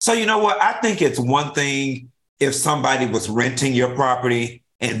 So you know what? I think it's one thing if somebody was renting your property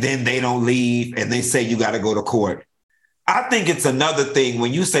and then they don't leave and they say you got to go to court. I think it's another thing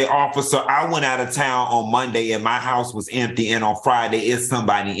when you say, officer, I went out of town on Monday and my house was empty and on Friday is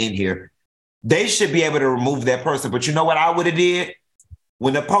somebody in here. They should be able to remove that person. But you know what I would have did?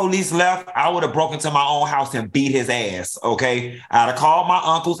 When the police left, I would have broken into my own house and beat his ass, okay? I'd have called my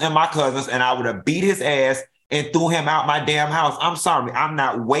uncles and my cousins and I would have beat his ass and threw him out my damn house. I'm sorry. I'm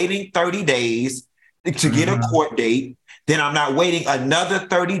not waiting 30 days to get a court date. Then I'm not waiting another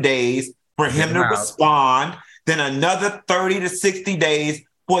 30 days for him to respond. Then another 30 to 60 days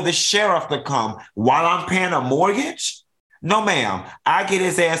for the sheriff to come while I'm paying a mortgage? No, ma'am. I get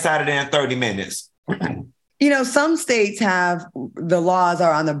his ass out of there in 30 minutes. You know, some states have the laws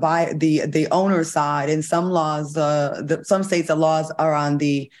are on the owner's side, and some laws, some states the laws are on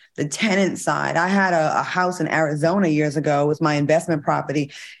the tenant side. I had a house in Arizona years ago. It was my investment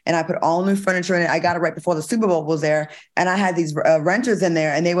property, and I put all new furniture in it. I got it right before the Super Bowl was there, and I had these renters in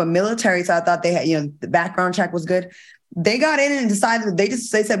there, and they were military, so I thought they had, the background check was good. They got in and decided they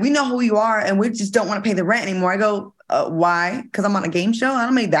said, we know who you are, and we just don't want to pay the rent anymore. I go, why? Because I'm on a game show. I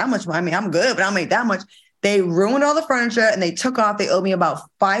don't make that much money. I mean, I'm good, but I don't make that much. They ruined all the furniture and they took off. They owed me about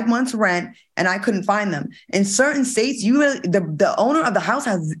 5 months rent and I couldn't find them. In certain states, the owner of the house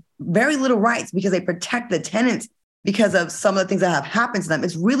has very little rights because they protect the tenants because of some of the things that have happened to them.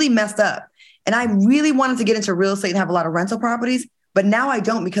 It's really messed up. And I really wanted to get into real estate and have a lot of rental properties, but now I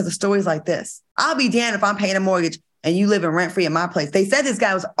don't because of stories like this. I'll be damned if I'm paying a mortgage and you live in rent-free in my place. They said this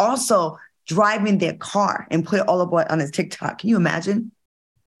guy was also driving their car and put it all up on his TikTok. Can you imagine?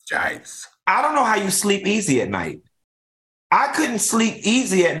 Yikes. I don't know how you sleep easy at night. I couldn't sleep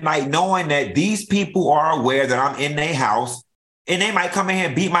easy at night knowing that these people are aware that I'm in their house and they might come in here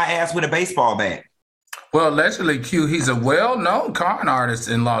and beat my ass with a baseball bat. Well, allegedly, Q, he's a well-known con artist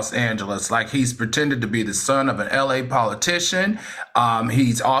in Los Angeles. Like, he's pretended to be the son of an LA politician.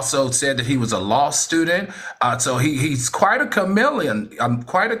 He's also said that he was a law student. So he's quite a chameleon,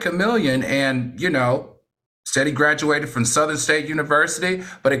 and, said he graduated from Southern State University,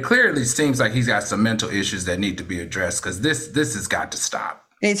 but it clearly seems like he's got some mental issues that need to be addressed, because this has got to stop.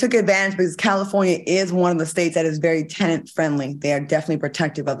 And he took advantage because California is one of the states that is very tenant friendly. They are definitely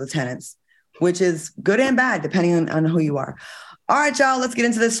protective of the tenants, which is good and bad, depending on who you are. All right, y'all, let's get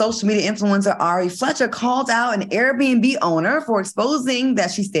into this. Social media influencer Ari Fletcher called out an Airbnb owner for exposing that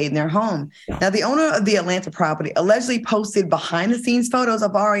she stayed in their home. Now, the owner of the Atlanta property allegedly posted behind-the-scenes photos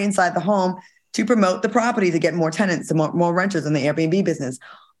of Ari inside the home to promote the property to get more tenants and more renters in the Airbnb business.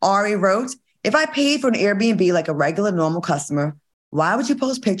 Ari wrote, "If I paid for an Airbnb like a regular, normal customer, why would you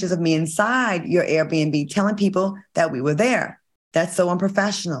post pictures of me inside your Airbnb telling people that we were there? That's so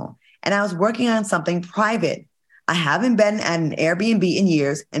unprofessional. And I was working on something private. I haven't been at an Airbnb in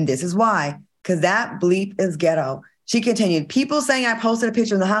years, and this is why, because that bleep is ghetto." She continued, "People saying I posted a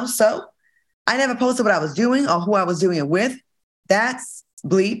picture in the house, so I never posted what I was doing or who I was doing it with. That's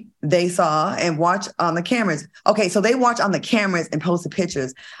bleep they saw and watch on the cameras." Okay, so they watch on the cameras and post the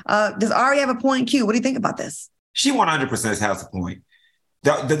pictures. Does Ari have a point, Q? What do you think about this? She 100% has a point.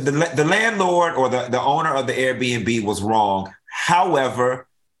 The landlord or the owner of the Airbnb was wrong. However,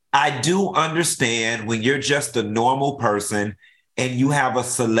 I do understand when you're just a normal person and you have a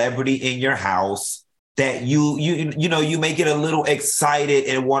celebrity in your house that you may get a little excited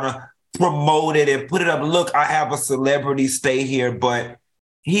and want to promote it and put it up. Look, I have a celebrity stay here, but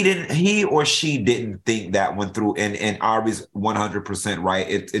he or she didn't think that one through. And Ari's 100% right.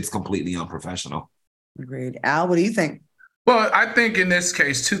 It's completely unprofessional. Agreed. Al, what do you think? Well, I think in this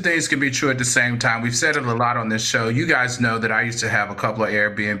case, two things can be true at the same time. We've said it a lot on this show. You guys know that I used to have a couple of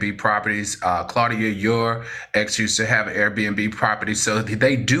Airbnb properties. Claudia, your ex used to have an Airbnb property. So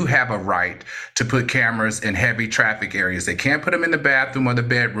they do have a right to put cameras in heavy traffic areas. They can't put them in the bathroom or the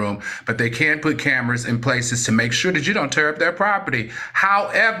bedroom, but they can put cameras in places to make sure that you don't tear up their property.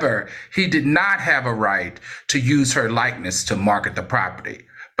 However, he did not have a right to use her likeness to market the property.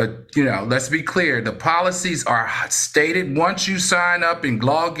 But, let's be clear. The policies are stated once you sign up and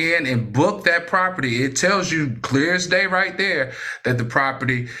log in and book that property. It tells you clear as day right there that the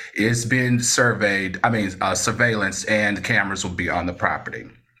property is being surveyed. Surveillance, and cameras will be on the property.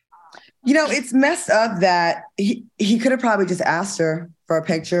 It's messed up that he could have probably just asked her for a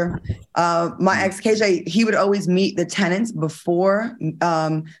picture. My ex, KJ, he would always meet the tenants before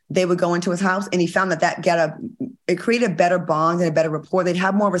they would go into his house. And he found it created a better bond and a better rapport. They'd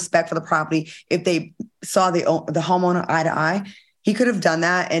have more respect for the property if they saw the homeowner eye to eye. He could have done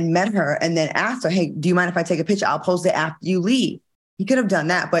that and met her and then asked her, "Hey, do you mind if I take a picture? I'll post it after you leave." He could have done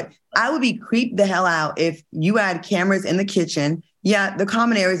that. But I would be creeped the hell out if you had cameras in the kitchen. Yeah, the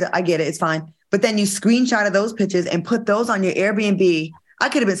common areas, I get it. It's fine. But then you screenshotted those pictures and put those on your Airbnb. I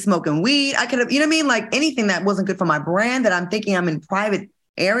could have been smoking weed. I could have, Like anything that wasn't good for my brand that I'm thinking I'm in private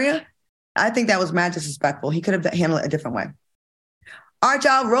area. I think that was mad disrespectful. He could have handled it a different way. All right,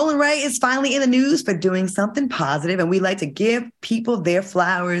 y'all. Roland Ray is finally in the news for doing something positive, and we like to give people their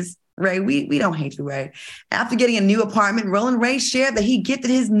flowers. Ray, we don't hate you, Ray. After getting a new apartment, Roland Ray shared that he gifted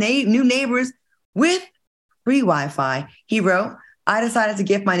his new neighbors with free Wi-Fi. He wrote, "I decided to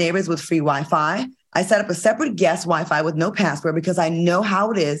gift my neighbors with free Wi-Fi. I set up a separate guest Wi-Fi with no password because I know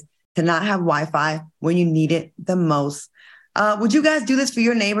how it is to not have Wi-Fi when you need it the most." Would you guys do this for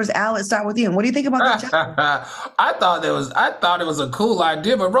your neighbors? Al, let's start with you. And what do you think about that? I thought it was a cool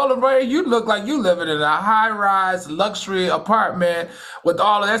idea, but Roland Ray, you look like you living in a high-rise luxury apartment with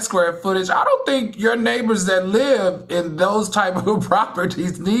all of that square footage. I don't think your neighbors that live in those type of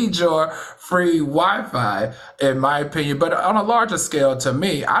properties need your free Wi-Fi, in my opinion. But on a larger scale, to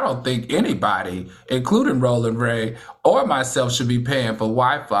me, I don't think anybody, including Roland Ray or myself, should be paying for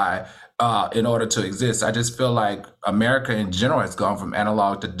Wi-Fi in order to exist. I just feel like America in general has gone from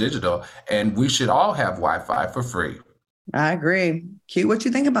analog to digital, and we should all have Wi-Fi for free. I agree. Q, what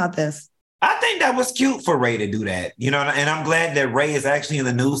you think about this? I think that was cute for Ray to do that, and I'm glad that Ray is actually in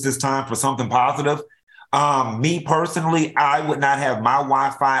the news this time for something positive. Me personally, I would not have my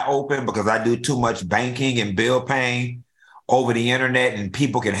Wi-Fi open because I do too much banking and bill paying over the internet, and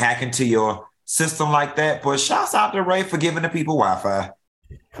people can hack into your system like that. But shouts out to Ray for giving the people Wi-Fi.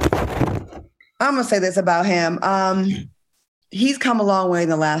 I'm going to say this about him. He's come a long way in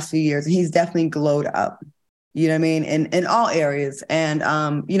the last few years, and he's definitely glowed up, you know what I mean, in all areas. And,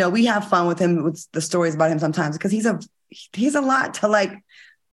 we have fun with him, with the stories about him sometimes, because he's a lot to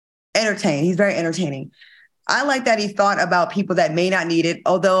entertain. He's very entertaining. I like that he thought about people that may not need it,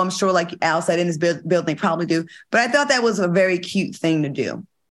 although I'm sure, like Al said, in his building, they probably do. But I thought that was a very cute thing to do.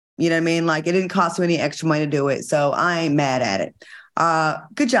 You know what I mean? Like, it didn't cost you any extra money to do it. So I ain't mad at it.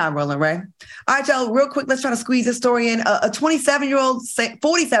 Good job, Roland Ray. All right, y'all, real quick, let's try to squeeze this story in. A 47-year-old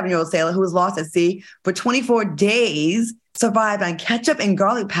sailor who was lost at sea for 24 days survived on ketchup and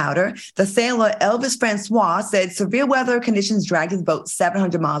garlic powder. The sailor, Elvis Francois, said severe weather conditions dragged his boat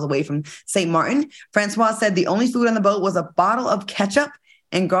 700 miles away from St. Martin. Francois said the only food on the boat was a bottle of ketchup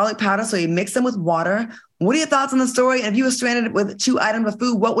and garlic powder, so he mixed them with water. What are your thoughts on the story? And if you were stranded with 2 items of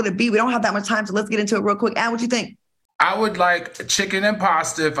food, what would it be? We don't have that much time, so let's get into it real quick. Al, what you think? I would like chicken and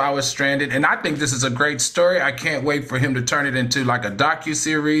pasta if I was stranded. And I think this is a great story. I can't wait for him to turn it into like a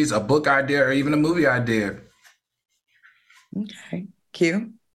docuseries, a book idea, or even a movie idea. Okay.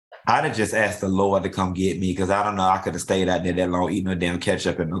 Q? I'd have just asked the Lord to come get me because I don't know. I could have stayed out there that long eating no damn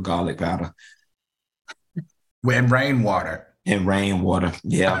ketchup and no garlic powder. And rainwater. And rainwater,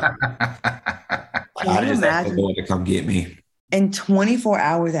 yeah. I'd just asked the Lord to come get me. And 24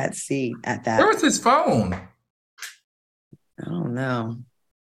 hours at sea at that. Where was his phone? I don't know.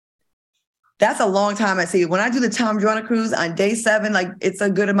 That's a long time at sea. When I do the Tom Joyner cruise on day 7, like it's a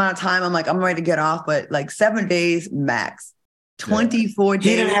good amount of time. I'm like, I'm ready to get off, but like 7 days max. 24 days.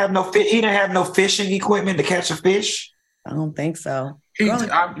 He didn't have no fishing equipment to catch a fish. I don't think so.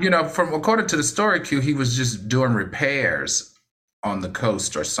 From according to the story, Q, he was just doing repairs on the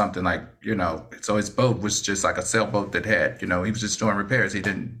coast or something like, so his boat was just like a sailboat that had, he was just doing repairs. He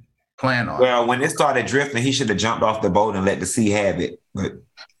didn't plan on. Well, when it started drifting, he should have jumped off the boat and let the sea have it. But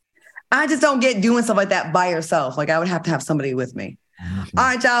I just don't get doing stuff like that by yourself. Like I would have to have somebody with me. Mm-hmm. All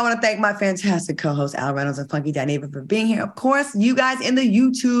right, y'all. I want to thank my fantastic co-hosts, Al Reynolds and Funky Dineva, for being here. Of course, you guys in the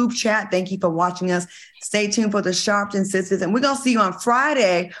YouTube chat, thank you for watching us. Stay tuned for the Sharpton Sisters. And we're going to see you on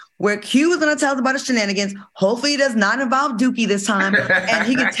Friday, where Q is going to tell us about his shenanigans. Hopefully, it does not involve Dookie this time. And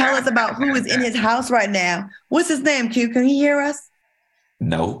he can tell us about who is in his house right now. What's his name, Q? Can he hear us?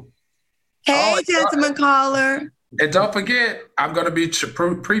 No. Hey, gentleman caller. And don't forget, I'm going to be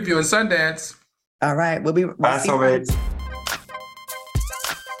previewing Sundance. All right. We'll Bye, so